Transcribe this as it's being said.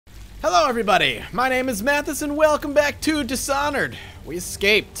Hello everybody, my name is Mathis and welcome back to Dishonored. We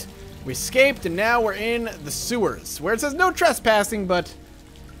escaped. And now we're in the sewers, where it says no trespassing, but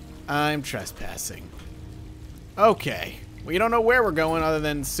I'm trespassing. Okay, we don't know where we're going other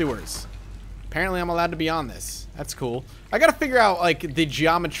than sewers. Apparently I'm allowed to be on this. That's cool. I gotta figure out like the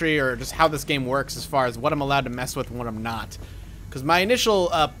geometry or just how this game works as far as what I'm allowed to mess with and what I'm not. Because my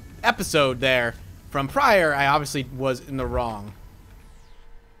initial episode there from prior, I obviously was in the wrong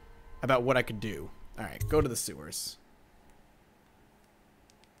about what I could do. Alright, go to the sewers.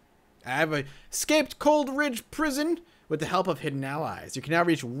 I have escaped Cold Ridge Prison with the help of hidden allies. You can now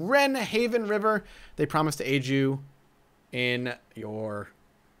reach Wren Haven River. They promise to aid you in your...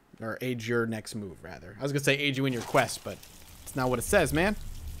 or aid your next move, rather. I was going to say aid you in your quest, but it's not what it says, man.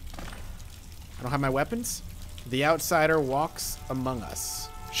 I don't have my weapons. The outsider walks among us.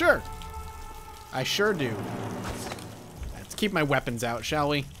 Sure. I sure do. Let's keep my weapons out, shall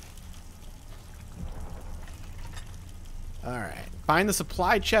we? Alright. Find the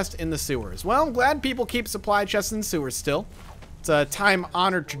supply chest in the sewers. Well, I'm glad people keep supply chests in sewers still. It's a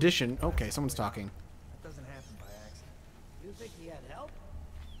time-honored tradition. Okay, someone's talking. That doesn't happen by accident. You think he had help?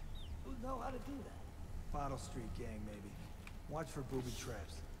 Who'd know how to do that? Bottle Street gang, maybe. Watch for booby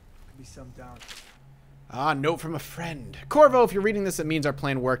traps. Could be some down. Ah, note from a friend. Corvo, if you're reading this, it means our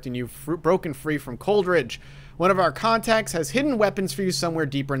plan worked and you've broken free from Cold Ridge. One of our contacts has hidden weapons for you somewhere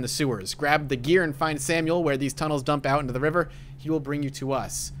deeper in the sewers. Grab the gear and find Samuel where these tunnels dump out into the river. He will bring you to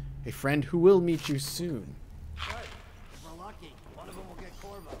us. A friend who will meet you soon. Good. If we're lucky, one of them will get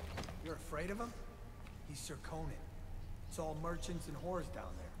Corvo. You're afraid of him? He's Sir Conan. It's all merchants and whores down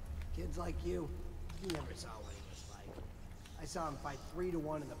there. Kids like you never saw what he was like. I saw him fight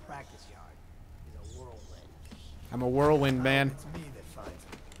 3-to-1 in the practice yard. He's a whirlwind. I'm a whirlwind, man. It's me that finds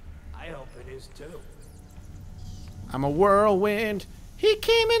him. I hope it is too. I'm a whirlwind. He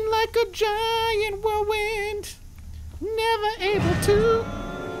came in like a giant whirlwind. Never able to.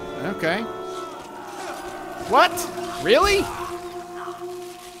 Okay. What? Really?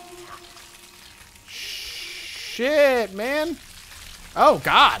 Shit, man. Oh,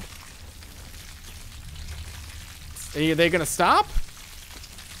 God. Are they gonna stop?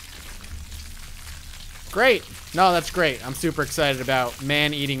 Great. No, that's great. I'm super excited about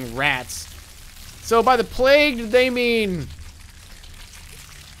man-eating rats. So by the plague, did they mean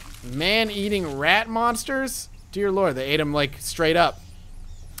man-eating rat monsters? Dear Lord, they ate them like straight up.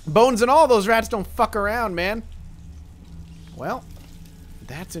 Bones and all, those rats don't fuck around, man. Well,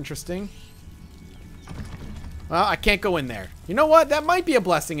 that's interesting. Well, I can't go in there. You know what? That might be a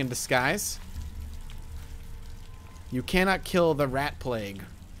blessing in disguise. You cannot kill the rat plague.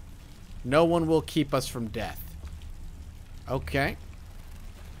 No one will keep us from death. Okay.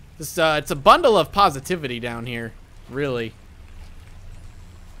 This, it's a bundle of positivity down here, really.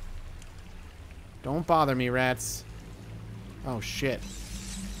 Don't bother me, rats. Oh, shit.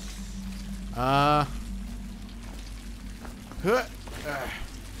 Should I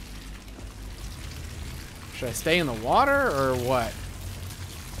stay in the water, or what?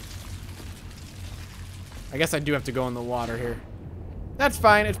 I guess I do have to go in the water here. That's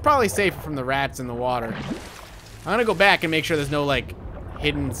fine. It's probably safer from the rats in the water. I'm gonna go back and make sure there's no, like,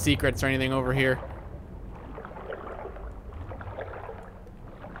 hidden secrets or anything over here.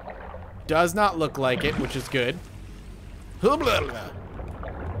 Does not look like it, which is good. So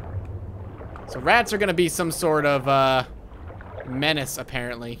rats are gonna be some sort of menace,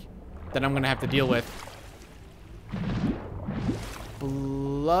 apparently, that I'm gonna have to deal with.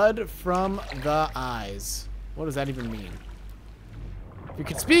 Blood from the eyes. What does that even mean? If you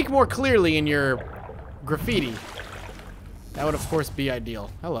could speak more clearly in your graffiti, that would, of course, be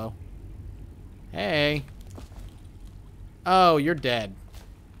ideal. Hello. Hey. Oh, you're dead.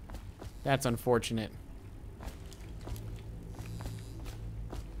 That's unfortunate.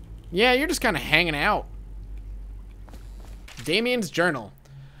 Yeah, you're just kind of hanging out. Damien's journal.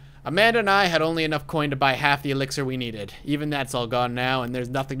 Amanda and I had only enough coin to buy half the elixir we needed. Even that's all gone now, and there's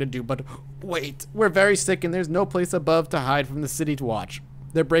nothing to do but wait. We're very sick, and there's no place above to hide from the city to watch.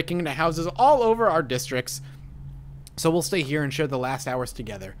 They're breaking into houses all over our districts. So we'll stay here and share the last hours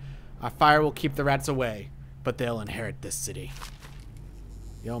together. Our fire will keep the rats away, but they'll inherit this city.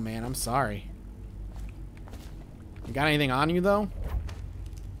 Yo, man, I'm sorry. You got anything on you, though?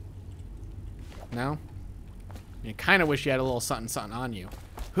 No? You kind of wish you had a little something on you.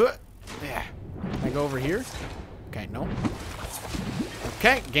 Huh. Yeah. Can I go over here? Okay, no.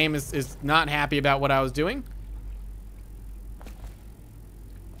 Okay, game is not happy about what I was doing.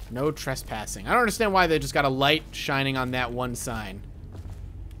 No trespassing. I don't understand why they just got a light shining on that one sign.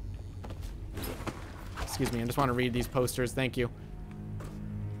 Excuse me, I just want to read these posters. Thank you.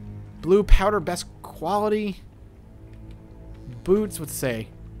 Blue powder, best quality. Boots, what's it say?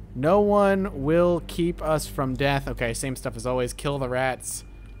 No one will keep us from death. Okay, same stuff as always. Kill the rats.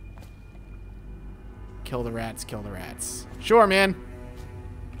 Kill the rats, kill the rats. Sure, man.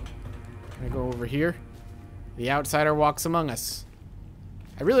 Can I go over here? The outsider walks among us.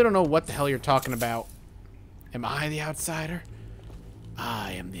 I really don't know what the hell you're talking about. Am I the outsider?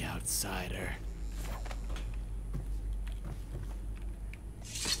 I am the outsider.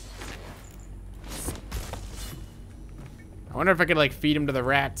 I wonder if I could, like, feed him to the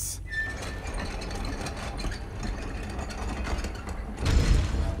rats.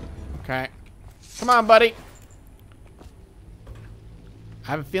 Okay. Come on, buddy. I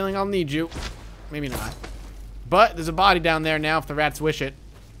have a feeling I'll need you. Maybe not. But there's a body down there now if the rats wish it.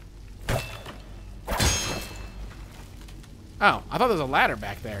 Oh, I thought there was a ladder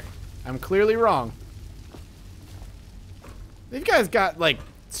back there. I'm clearly wrong. These guys got, like,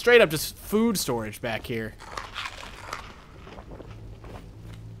 straight up just food storage back here.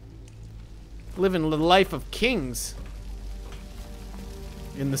 Living the life of kings.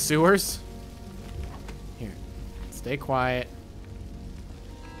 In the sewers. Here. Stay quiet.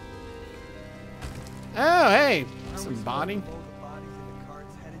 Oh, hey. Some body. Load the bodies into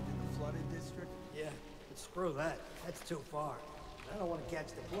carts headed to the flooded district? Yeah, but screw that. That's too far. I don't want to catch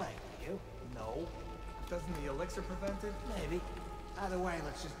the plague, do you? No. Doesn't the elixir prevent it? Maybe. Either way,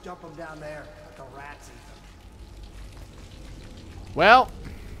 let's just dump them down there. Let the rats eat them. Well,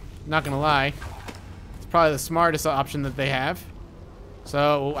 not gonna lie. It's probably the smartest option that they have.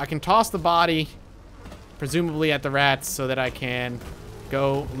 So I can toss the body, presumably at the rats, so that I can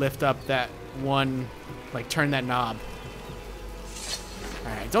go lift up that one, like turn that knob.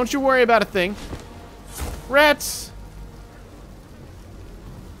 Alright, don't you worry about a thing. Rats!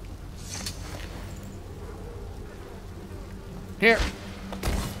 Here.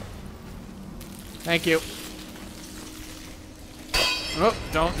 Thank you. Oh,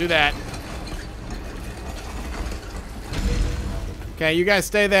 don't do that. Okay, you guys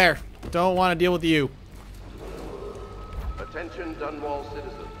stay there. Don't want to deal with you. Attention Dunwall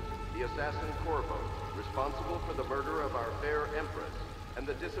citizens. The assassin Corvo, responsible for the murder of our fair empress and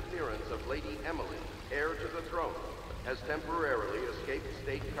the disappearance of Lady Emily, heir to the throne, has temporarily escaped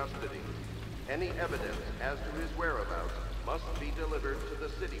state custody. Any evidence as to his whereabouts must be delivered to the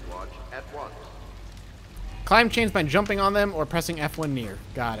City Watch at once. Climb chains by jumping on them or pressing F1 near.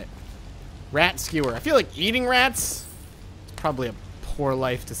 Got it. Rat skewer. I feel like eating rats is probably a poor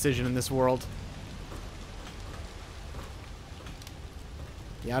life decision in this world.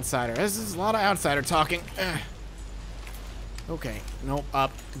 The outsider. This is a lot of outsider talking. Okay. Nope.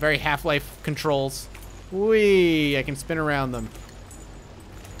 Up. Very Half-Life controls. Whee! I can spin around them.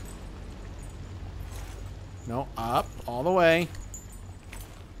 No. Up. All the way.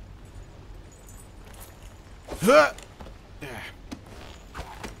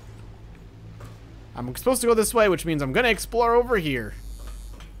 I'm supposed to go this way, which means I'm going to explore over here.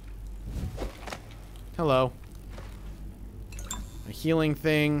 Hello. A healing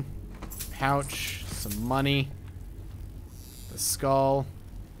thing. Pouch. Some money. The skull.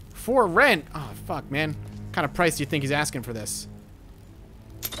 For rent! Oh, fuck, man. What kind of price do you think he's asking for this?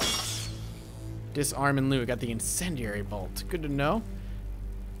 Disarm and loot. Got the incendiary bolt. Good to know.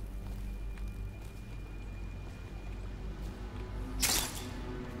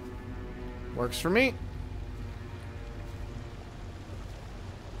 Works for me.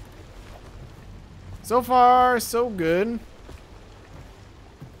 So far, so good.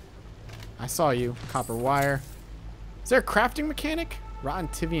 I saw you. Copper wire. Is there a crafting mechanic? Rotten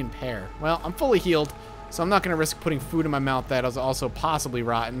Tivian pear. Well, I'm fully healed, so I'm not going to risk putting food in my mouth that is also possibly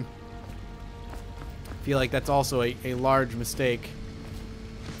rotten. I feel like that's also a large mistake.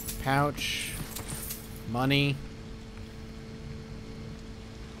 Pouch. Money.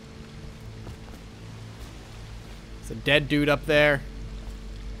 There's a dead dude up there.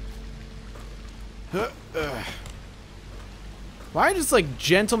 Why are just like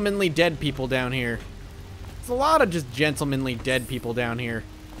gentlemanly dead people down here? There's a lot of just gentlemanly dead people down here.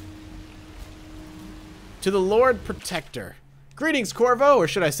 To the Lord Protector. Greetings, Corvo, or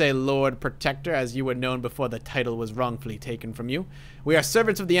should I say Lord Protector, as you were known before the title was wrongfully taken from you. We are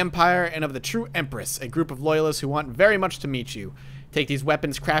servants of the Empire and of the true Empress, a group of loyalists who want very much to meet you. Take these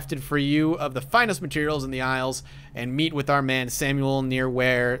weapons crafted for you of the finest materials in the Isles and meet with our man Samuel near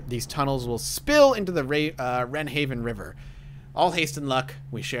where these tunnels will spill into the Wrenhaven River. All haste and luck,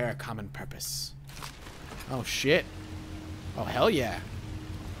 we share a common purpose. Oh, shit. Oh, hell yeah.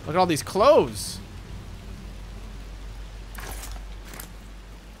 Look at all these clothes.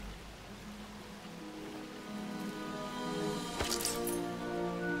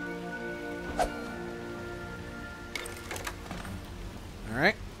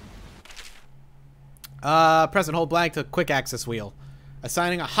 Press and hold blank to quick access wheel.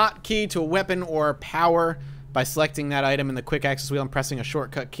 Assigning a hotkey to a weapon or power by selecting that item in the quick access wheel and pressing a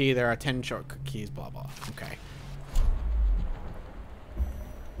shortcut key. There are 10 shortcut keys, blah, blah. Okay.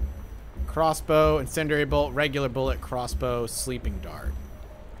 Crossbow, incendiary bolt, regular bullet, crossbow, sleeping dart.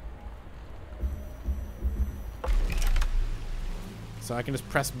 So I can just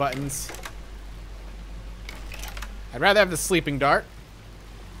press buttons. I'd rather have the sleeping dart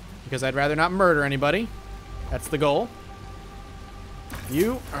because I'd rather not murder anybody. That's the goal.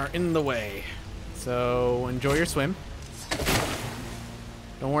 You are in the way. So enjoy your swim.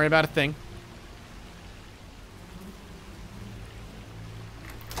 Don't worry about a thing.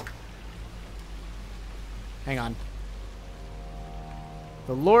 Hang on.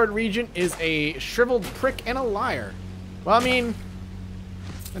 The Lord Regent is a shriveled prick and a liar. Well, I mean,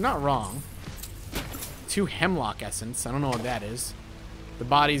 they're not wrong. 2 hemlock essence. I don't know what that is. The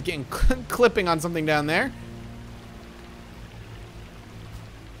body's getting clipping on something down there.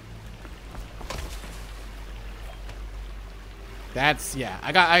 That's, yeah.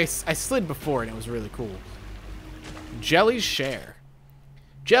 I slid before and it was really cool. Jelly's share.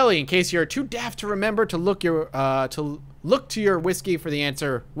 Jelly, in case you're too daft to remember to look to your whiskey for the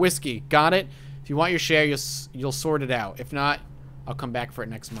answer. Whiskey. Got it? If you want your share, you'll sort it out. If not, I'll come back for it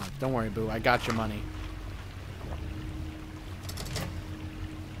next month. Don't worry, boo. I got your money.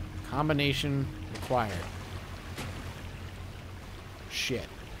 Combination required. Shit.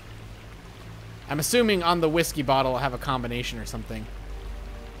 I'm assuming on the whiskey bottle I'll have a combination or something.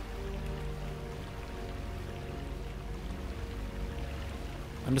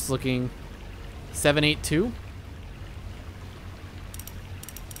 I'm just looking. 782?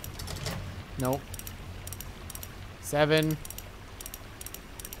 Nope. 7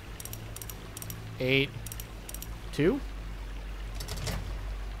 8 2?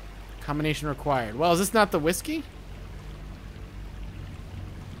 Combination required. Well, is this not the whiskey?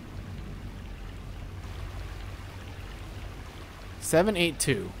 Seven, 8,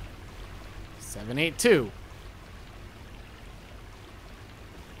 2. 7, 8, 2.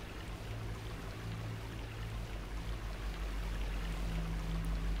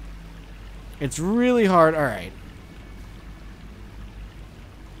 It's really hard. All right.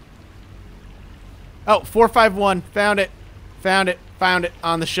 Oh, 451. Found it. Found it. Found it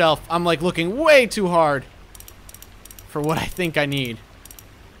on the shelf. I'm like looking way too hard for what I think I need.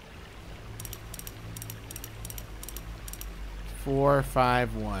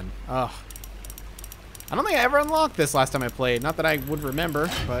 451. Ugh. I don't think I ever unlocked this last time I played. Not that I would remember,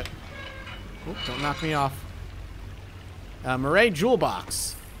 but... Oop, don't knock me off. Murray Jewel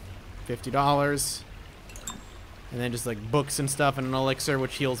Box. $50. And then just like books and stuff and an elixir,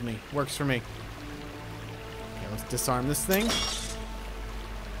 which heals me. Works for me. Okay, let's disarm this thing.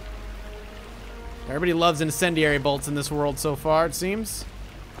 Everybody loves incendiary bolts in this world so far, it seems.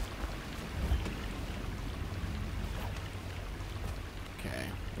 Okay,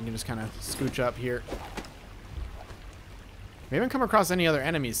 we can just kind of scooch up here. We haven't come across any other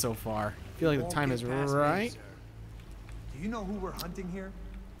enemies so far. I feel like the time is right. Do you know who we're hunting here?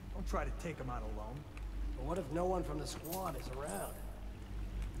 Don't try to take him out alone. But what if no one from the squad is around?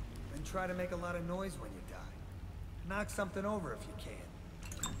 Then try to make a lot of noise when you die. Knock something over if you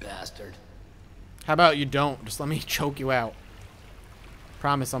can. Bastard. How about you don't? Just let me choke you out.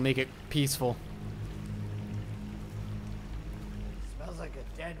 Promise I'll make it peaceful. Smells like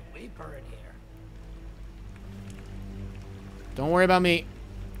a dead weeper in here. Don't worry about me.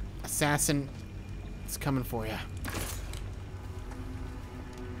 Assassin is coming for you.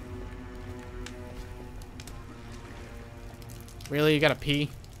 Really? You gotta pee?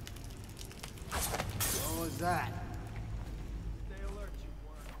 What was that? Stay alert, you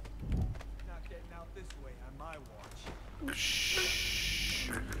worm. Not getting out this way on my watch. Shh.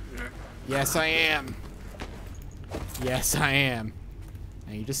 Yes, I am. Yes, I am.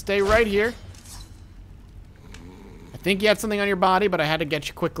 Now you just stay right here. I think you had something on your body, but I had to get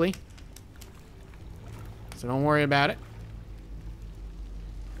you quickly. So don't worry about it.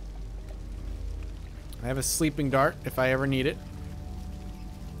 I have a sleeping dart if I ever need it.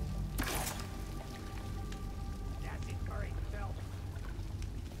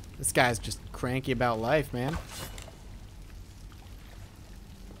 This guy's just cranky about life, man.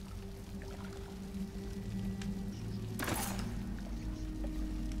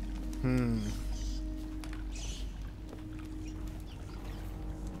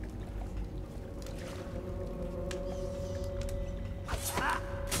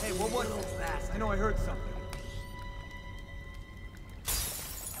 Hey, what was that? I know I heard something.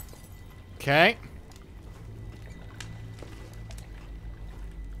 Okay.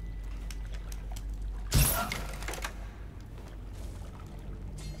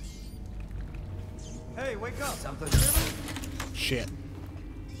 up. Something. Shit.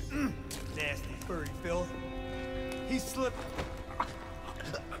 Nasty furry filth. He slipped.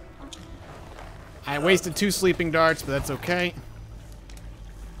 I wasted 2 sleeping darts, but that's okay.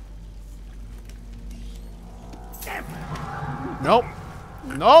 Nope.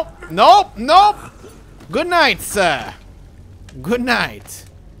 Nope. Nope. Nope. Good night, sir. Good night.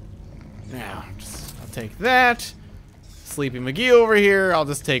 Now, I'll take that. Sleepy McGee over here. I'll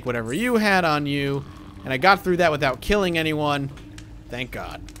just take whatever you had on you. And I got through that without killing anyone. Thank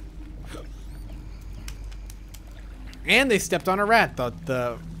God. And they stepped on a rat,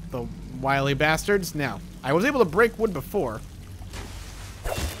 the wily bastards. Now, I was able to break wood before.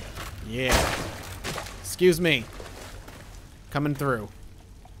 Yeah. Excuse me. Coming through.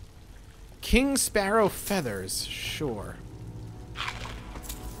 King Sparrow feathers. Sure.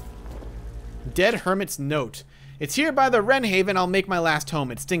 Dead Hermit's Note. It's here by the Wren Haven I'll make my last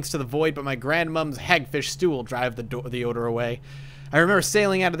home. It stinks to the void, but my grandmum's hagfish stew will drive the odor away. I remember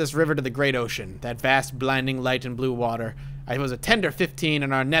sailing out of this river to the great ocean, that vast, blinding light and blue water. I was a tender 15,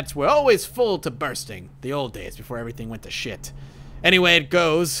 and our nets were always full to bursting. The old days, before everything went to shit. Anyway, it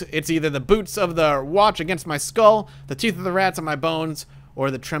goes. It's either the boots of the watch against my skull, the teeth of the rats on my bones, or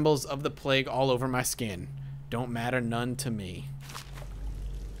the trembles of the plague all over my skin. Don't matter none to me.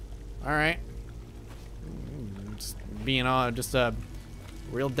 Alright. Just being just a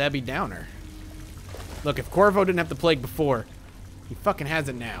real Debbie Downer. Look, if Corvo didn't have the plague before, he fucking has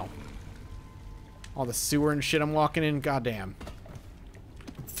it now. All the sewer and shit I'm walking in, goddamn.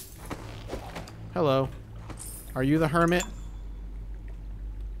 Hello. Are you the hermit?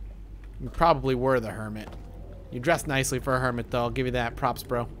 You probably were the hermit. You dressed nicely for a hermit, though. I'll give you that. Props,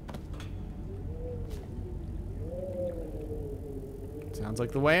 bro. Sounds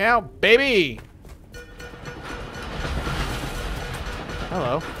like the way out, baby!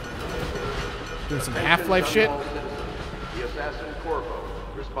 Hello. Doing some Half-Life shit? The assassin Corvo,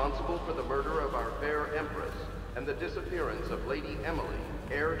 responsible for the murder of our fair empress and the disappearance of Lady Emily,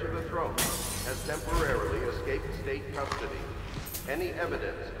 heir to the throne, has temporarily escaped state custody. Any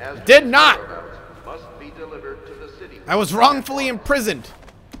evidence as Did not! Must be delivered to the city. I was wrongfully imprisoned.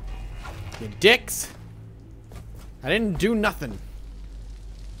 You dicks. I didn't do nothing.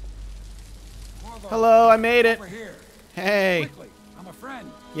 Hello, I made it. Hey. I'm a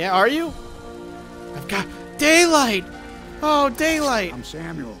friend. Yeah, are you? I've got daylight. Oh, daylight. I'm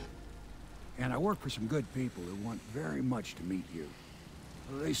Samuel, and I work for some good people who want very much to meet you.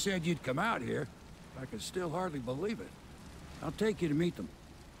 Well, they said you'd come out here. I can still hardly believe it. I'll take you to meet them.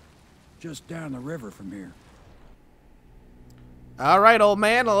 Just down the river from here. All right, old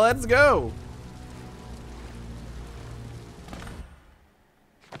man, let's go.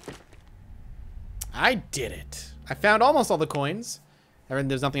 I did it. I found almost all the coins.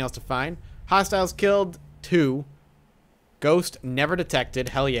 There's nothing else to find. Hostiles killed 2. Ghost never detected.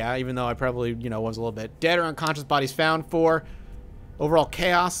 Hell yeah, even though I probably, was a little bit. Dead or unconscious bodies found 4. Overall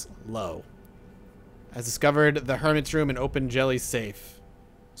chaos, low. Has discovered the hermit's room and opened Jelly's safe.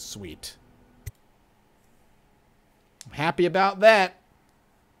 Sweet. I'm happy about that.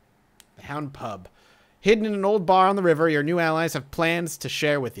 The Hound Pub. Hidden in an old bar on the river, your new allies have plans to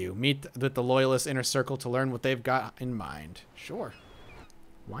share with you. Meet with the Loyalist Inner Circle to learn what they've got in mind. Sure.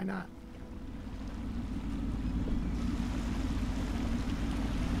 Why not?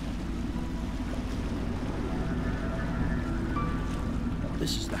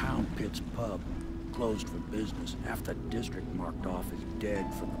 This is the Hound Pit's pub. Closed for business. Half the district marked off as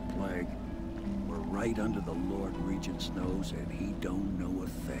dead from the plague. We're right under the Lord Regent's nose, and he don't know a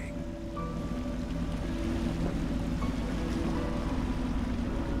thing.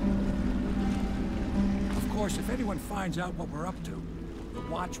 Of course, if anyone finds out what we're up to, the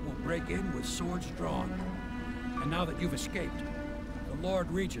Watch will break in with swords drawn. And now that you've escaped, the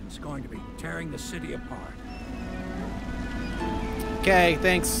Lord Regent's going to be tearing the city apart. Okay,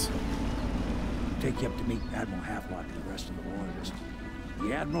 thanks. Take you up to meet Admiral Havelock and the rest of the Loyalists.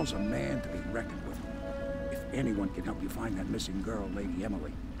 The Admiral's a man to be reckoned with. If anyone can help you find that missing girl, Lady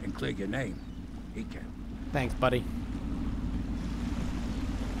Emily, and clear your name, he can. Thanks, buddy.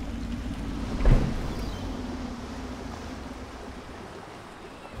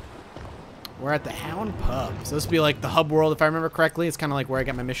 We're at the Hound Pub. So this would be like the hub world, if I remember correctly. It's kind of like where I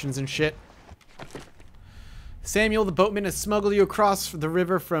get my missions and shit. Samuel, the boatman, has smuggled you across the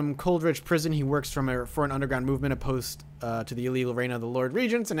river from Coldridge Prison. He works for an underground movement opposed to the illegal reign of the Lord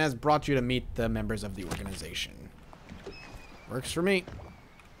Regents and has brought you to meet the members of the organization. Works for me.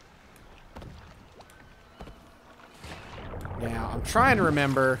 Now, I'm trying to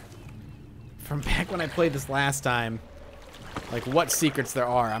remember from back when I played this last time like what secrets there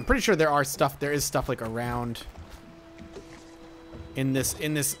are. I'm pretty sure there is stuff like around in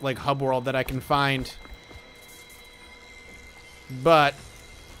this like hub world that I can find. But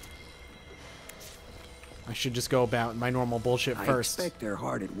I should just go about my normal bullshit first. I expect they're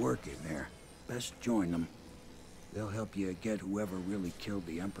hard at work in there. Best join them. They'll help you get whoever really killed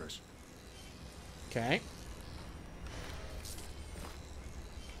the Empress. Okay.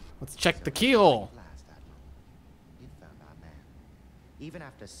 Let's check the keyhole. Last, Admiral. You found our man. Even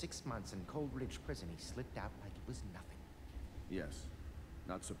after 6 months in Coldridge Prison, he slipped out like it was nothing. Yes.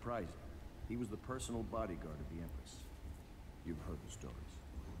 Not surprising. He was the personal bodyguard of the Empress. You've heard the stories.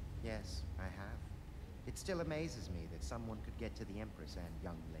 Yes, I have. It still amazes me that someone could get to the Empress and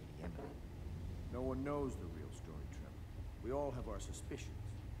young Lady Emily. No one knows the real story, Trevor. We all have our suspicions.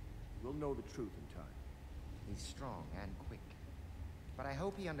 We'll know the truth in time. He's strong and quick. But I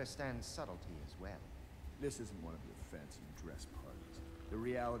hope he understands subtlety as well. This isn't one of your fancy dress parties. The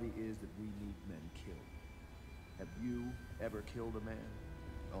reality is that we need men killed. Have you ever killed a man?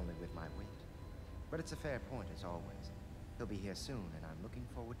 Only with my wit. But it's a fair point as always. He'll be here soon, and I'm looking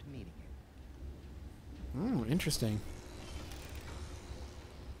forward to meeting him. Interesting.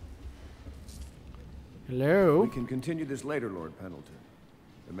 Hello? We can continue this later, Lord Pendleton.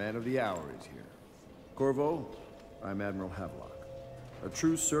 The man of the hour is here. Corvo, I'm Admiral Havelock. A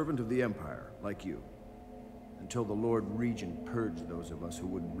true servant of the Empire, like you. Until the Lord Regent purged those of us who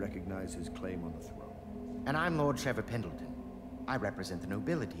wouldn't recognize his claim on the throne. And I'm Lord Trevor Pendleton. I represent the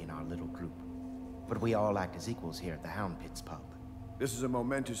nobility in our little group. But we all act as equals here at the Hound Pits pub. This is a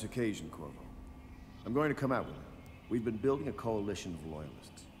momentous occasion, Corvo. I'm going to come out with it. We've been building a coalition of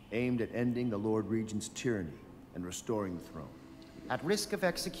loyalists, aimed at ending the Lord Regent's tyranny and restoring the throne. At risk of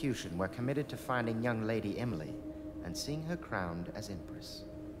execution, we're committed to finding young Lady Emily and seeing her crowned as Empress.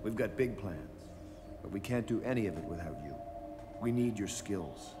 We've got big plans, but we can't do any of it without you. We need your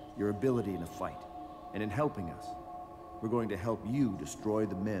skills, your ability in a fight, and in helping us, we're going to help you destroy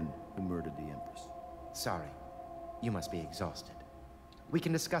the men who murdered the Empress. Sorry, you must be exhausted. We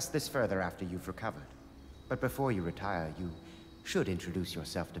can discuss this further after you've recovered. But before you retire, you should introduce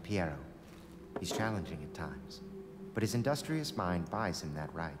yourself to Piero. He's challenging at times, but his industrious mind buys him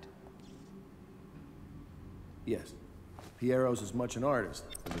that right. Yes. Piero's as much an artist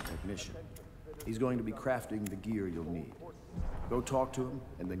as a technician. He's going to be crafting the gear you'll need. Go talk to him,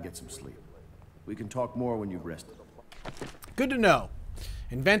 and then get some sleep. We can talk more when you've rested. Good to know.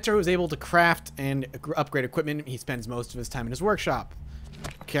 Inventor who's able to craft and upgrade equipment. He spends most of his time in his workshop.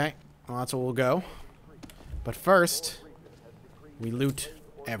 Okay, well, that's where we'll go. But first, we loot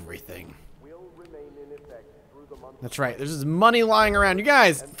everything. That's right, there's just money lying around. You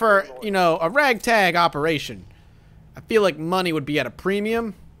guys, for, you know, a ragtag operation, I feel like money would be at a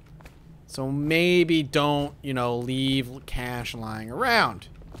premium. So maybe don't, you know, leave cash lying around.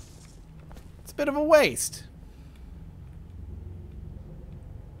 It's a bit of a waste.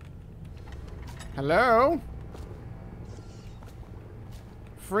 Hello?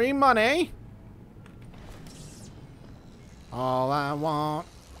 Free money? All I want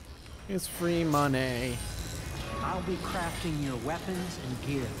is free money. I'll be crafting your weapons and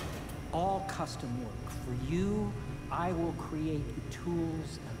gear. All custom work. For you, I will create the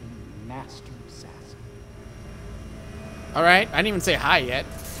tools of a master assassin. Alright, I didn't even say hi yet.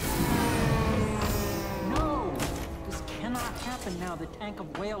 No! This cannot happen now. The tank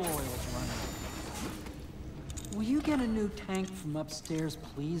of whale oil is running. Will you get a new tank from upstairs,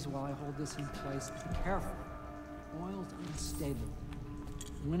 please, while I hold this in place? Be careful. Oil's unstable.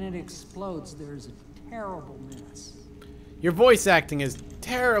 When it explodes, there's a terrible mess. Your voice acting is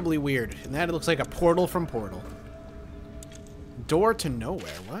terribly weird, and that looks like a portal from Portal. Door to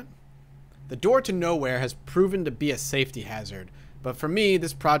nowhere, what? The door to nowhere has proven to be a safety hazard, but for me,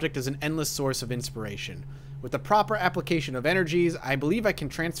 this project is an endless source of inspiration. With the proper application of energies, I believe I can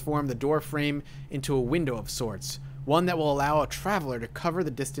transform the door frame into a window of sorts, one that will allow a traveler to cover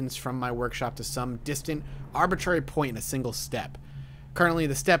the distance from my workshop to some distant, arbitrary point in a single step. Currently,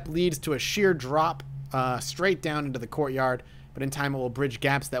 the step leads to a sheer drop straight down into the courtyard, but in time it will bridge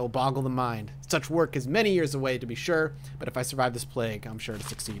gaps that will boggle the mind. Such work is many years away, to be sure, but if I survive this plague, I'm sure to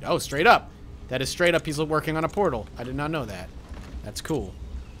succeed. Oh, straight up! That is straight up, he's working on a portal. I did not know that. That's cool.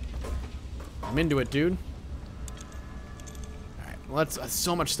 I'm into it, dude. Alright, let's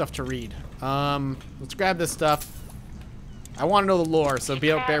so much stuff to read. Let's grab this stuff. I want to know the lore, so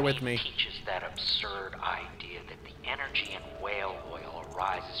bear with me. Teaches that absurd idea that the energy in whale oil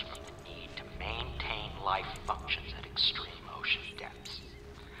arises from the need to maintain life functions at extreme ocean depths.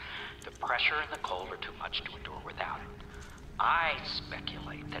 The pressure and the cold are too much to endure without it. I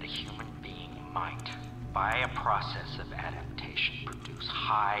speculate that a human being might, by a process of adaptation, produce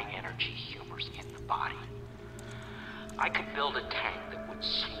high-energy humors in the body. I could build a tank that would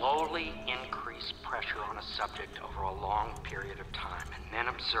slowly increase pressure on a subject over a long period of time, and then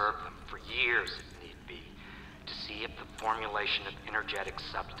observe them for years if need be, to see if the formulation of energetic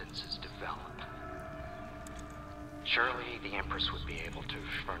substances develop. Surely the Empress would be able to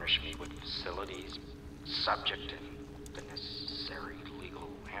furnish me with facilities, subject and the necessary legal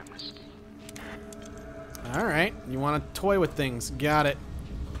amnesty. Alright, you want to toy with things. Got it.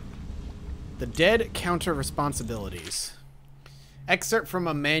 The Dead Counter Responsibilities. Excerpt from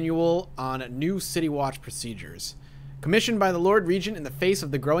a manual on new City Watch procedures. Commissioned by the Lord Regent in the face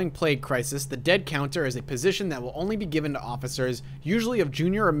of the growing plague crisis, the Dead Counter is a position that will only be given to officers, usually of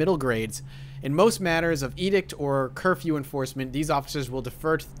junior or middle grades. In most matters of edict or curfew enforcement, these officers will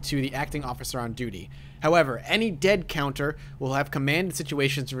defer to the acting officer on duty. However, any Dead Counter will have command in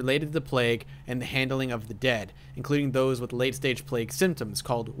situations related to the plague and the handling of the dead, including those with late-stage plague symptoms,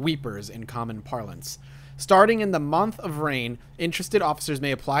 called weepers in common parlance. Starting in the month of rain, interested officers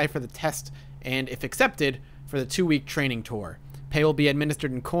may apply for the test and, if accepted, for the 2-week training tour. Pay will be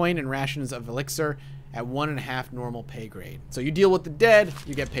administered in coin and rations of elixir at 1.5 normal pay grade. So you deal with the dead,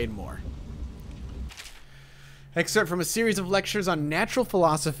 you get paid more. Excerpt from a series of lectures on natural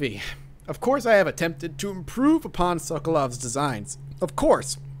philosophy. Of course I have attempted to improve upon Sokolov's designs. Of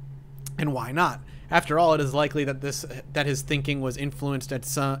course. And why not? After all, it is likely that his thinking was influenced in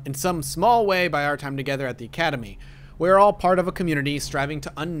some small way by our time together at the Academy. We are all part of a community striving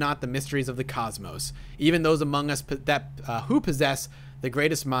to unknot the mysteries of the cosmos. Even those among us who possess the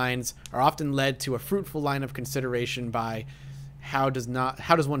greatest minds are often led to a fruitful line of consideration by, how does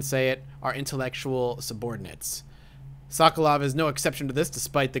one say it, our intellectual subordinates. Sokolov is no exception to this,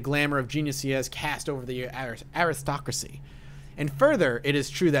 despite the glamour of genius he has cast over the aristocracy. And further, it is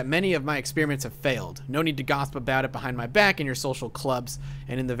true that many of my experiments have failed. No need to gossip about it behind my back in your social clubs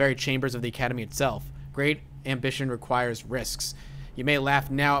and in the very chambers of the Academy itself. Great ambition requires risks. You may laugh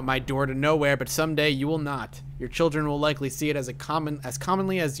now at my door to nowhere, but someday you will not. Your children will likely see it as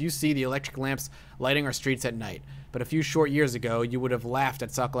commonly as you see the electric lamps lighting our streets at night. But a few short years ago, you would have laughed at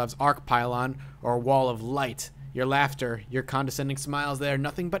Sokolov's arc pylon or wall of light. Your laughter, your condescending smiles, they are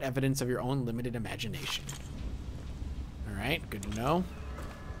nothing but evidence of your own limited imagination. Alright, good to know.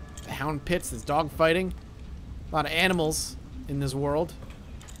 The hound pits, there's dog fighting. A lot of animals in this world.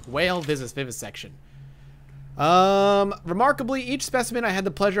 Whale vivisection. Remarkably, each specimen I had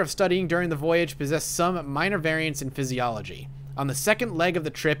the pleasure of studying during the voyage possessed some minor variance in physiology. On the second leg of the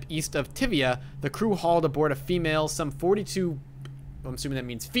trip east of Tivia, the crew hauled aboard a female some 42, I'm assuming that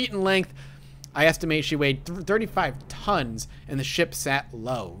means feet in length. I estimate she weighed 35 tons, and the ship sat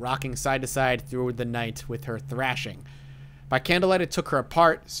low, rocking side to side through the night with her thrashing. By candlelight, I took her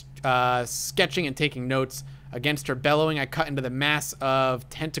apart, sketching and taking notes. Against her bellowing, I cut into the mass of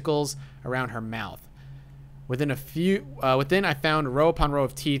tentacles around her mouth. Within I found row upon row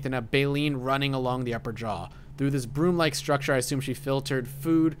of teeth and a baleen running along the upper jaw. Through this broom-like structure, I assume she filtered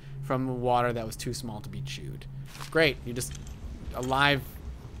food from water that was too small to be chewed. Great, you just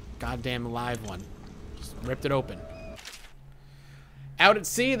goddamn alive one. Just ripped it open. Out at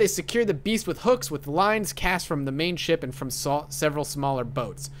sea, they secured the beast with hooks with lines cast from the main ship and from several smaller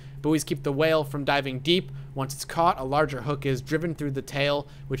boats. Buoys keep the whale from diving deep. Once it's caught, a larger hook is driven through the tail,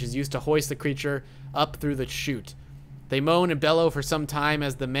 which is used to hoist the creature up through the chute. They moan and bellow for some time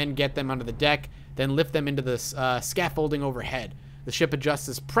as the men get them onto the deck, then lift them into the scaffolding overhead. The ship adjusts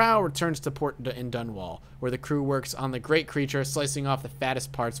its prow, returns to port in Dunwall, where the crew works on the great creature, slicing off the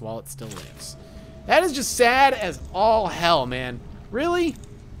fattest parts while it still lives. That is just sad as all hell, man. Really?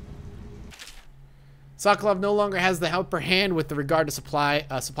 Sokolov no longer has the upper hand with regard to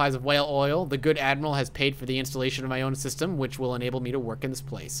supplies of whale oil. The good admiral has paid for the installation of my own system, which will enable me to work in this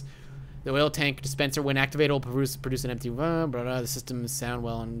place. The oil tank dispenser, when activated, will produce an empty... The system is sound,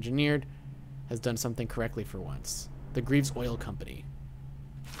 well engineered. Has done something correctly for once. The Greaves Oil Company.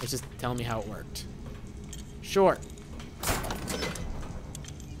 It's just telling me how it worked. Sure. I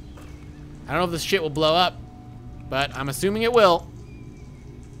don't know if this shit will blow up, but I'm assuming it will.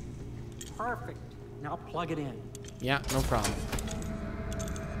 Perfect. Now plug it in. Yeah, no problem.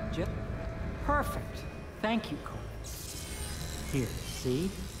 Perfect. Thank you, Cole. Here, see?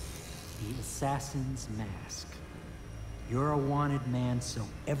 The assassin's mask. You're a wanted man, so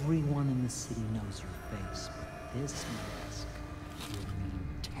everyone in the city knows your face. But this mask will mean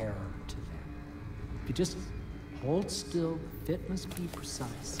terror to them. If you just hold still, the fit must be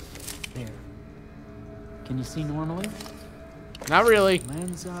precise. There. Can you see normally? Not really.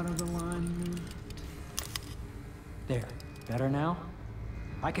 Lens out of alignment. There. Better now?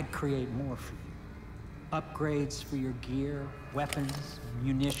 I could create more for you. upgrades for your gear, weapons,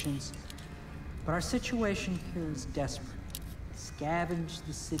 munitions. But our situation here is desperate. Scavenge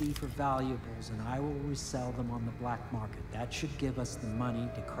the city for valuables, and I will resell them on the black market. That should give us the money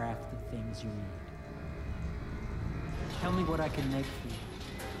to craft the things you need. Tell me what I can make for you.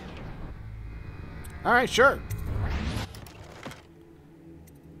 All right, sure.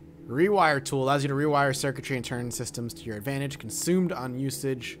 Rewire tool allows you to rewire circuitry and turn systems to your advantage. Consumed on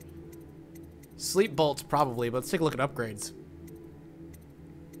usage. Sleep bolts, probably, but let's take a look at upgrades.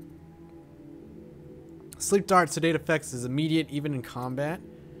 Sleep dart, sedate effects is immediate, even in combat.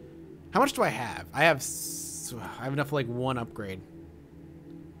 How much do I have? I have enough for like one upgrade.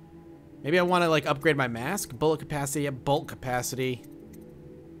 Maybe I want to like upgrade my mask. Bullet capacity, bolt capacity.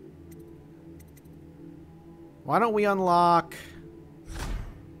 Why don't we unlock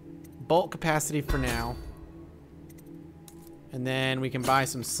bolt capacity for now? And then we can buy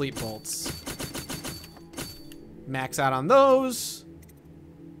some sleep bolts. Max out on those.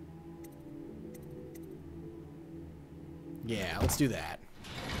 Yeah, let's do that.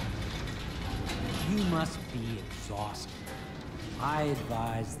 You must be exhausted. I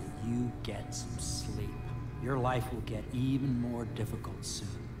advise that you get some sleep. Your life will get even more difficult soon.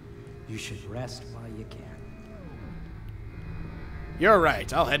 You should rest while you can. You're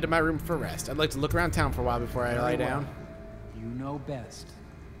right. I'll head to my room for rest. I'd like to look around town for a while before I lie down. You know best.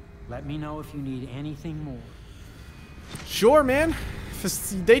 Let me know if you need anything more. Sure, man.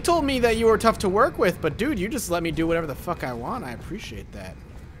 They told me that you were tough to work with, but dude, you just let me do whatever the fuck I want. I appreciate that.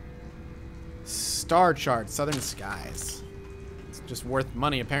 Star chart, southern skies. It's just worth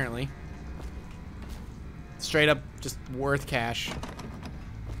money, apparently. Straight up, just worth cash.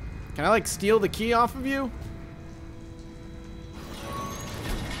 Can I, like, steal the key off of you?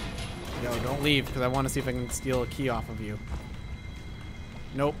 Yo, don't leave, because I want to see if I can steal a key off of you.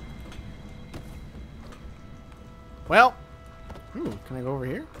 Nope. Well. Ooh, can I go over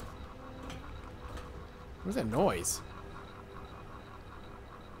here? What's that noise?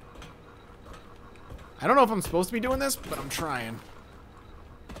 I don't know if I'm supposed to be doing this, but I'm trying.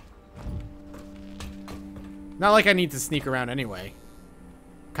 Not like I need to sneak around anyway.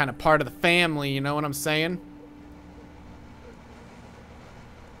 Kind of part of the family, you know what I'm saying?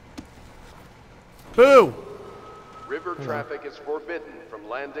 Boo! River traffic is forbidden from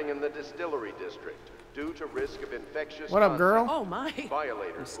landing in the distillery district due to risk of infectious What up, girl? Oh my!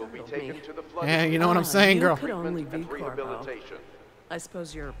 Violators will be taken to the flood. Yeah, you know what I'm saying, girl. You could only be and Corvo. rehabilitation. I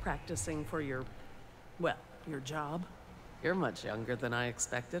suppose you're practicing for your, well, your job. You're much younger than I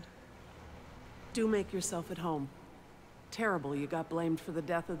expected. Do make yourself at home. Terrible you got blamed for the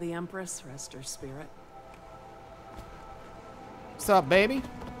death of the Empress. Rest her spirit. What's up, baby?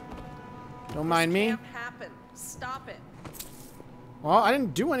 Don't mind me. Can't happen. Stop it. Well, I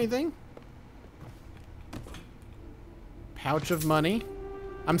didn't do anything. Pouch of money.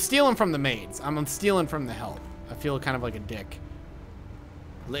 I'm stealing from the maids. I'm stealing from the help. I feel kind of like a dick.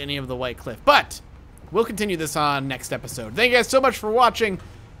 Litany of the White Cliff. But we'll continue this on next episode. Thank you guys so much for watching.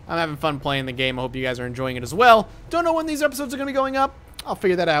 I'm having fun playing the game. I hope you guys are enjoying it as well. Don't know when these episodes are going to be going up. I'll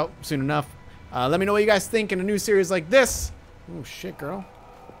figure that out soon enough. Let me know what you guys think in a new series like this. Oh, shit, girl.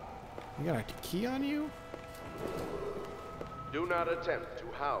 You got a key on you? Do not attempt to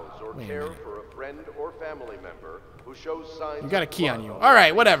house or care for a friend or family member who shows signs. You got a key on you. All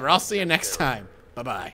right, whatever. I'll see you next time. Bye-bye.